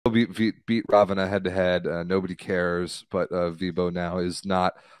beat Ravana head to head. Nobody cares, but Vibo now is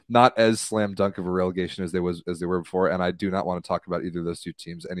not as slam dunk of a relegation as they were before, and I do not want to talk about either of those two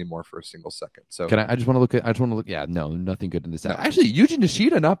teams anymore for a single second. So Can I just want to look at I just want to look yeah, no, nothing good in this. no. Actually, Yuji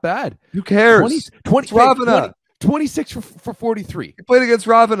Nishida, not bad. Who cares? 20 it's Ravana. 26 for 43. He played against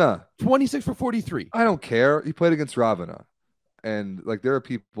Ravana. 26 for 43. I don't care. He played against Ravana. And like there are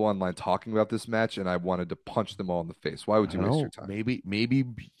people online talking about this match, and I wanted to punch them all in the face. Why would you waste your time? Maybe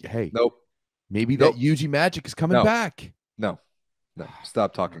hey. Nope. Maybe Nope. that Yuji magic is coming No. back. No.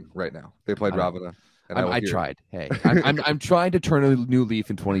 Stop talking right now. They played Ravana. And I tried. Hey, I'm trying to turn a new leaf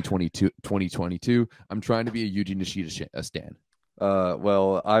in 2022. I'm trying to be a Yuji Nishida stan.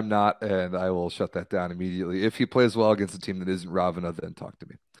 Well, I'm not, and I will shut that down immediately. If he plays well against a team that isn't Ravana, then talk to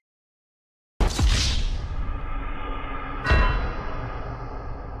me.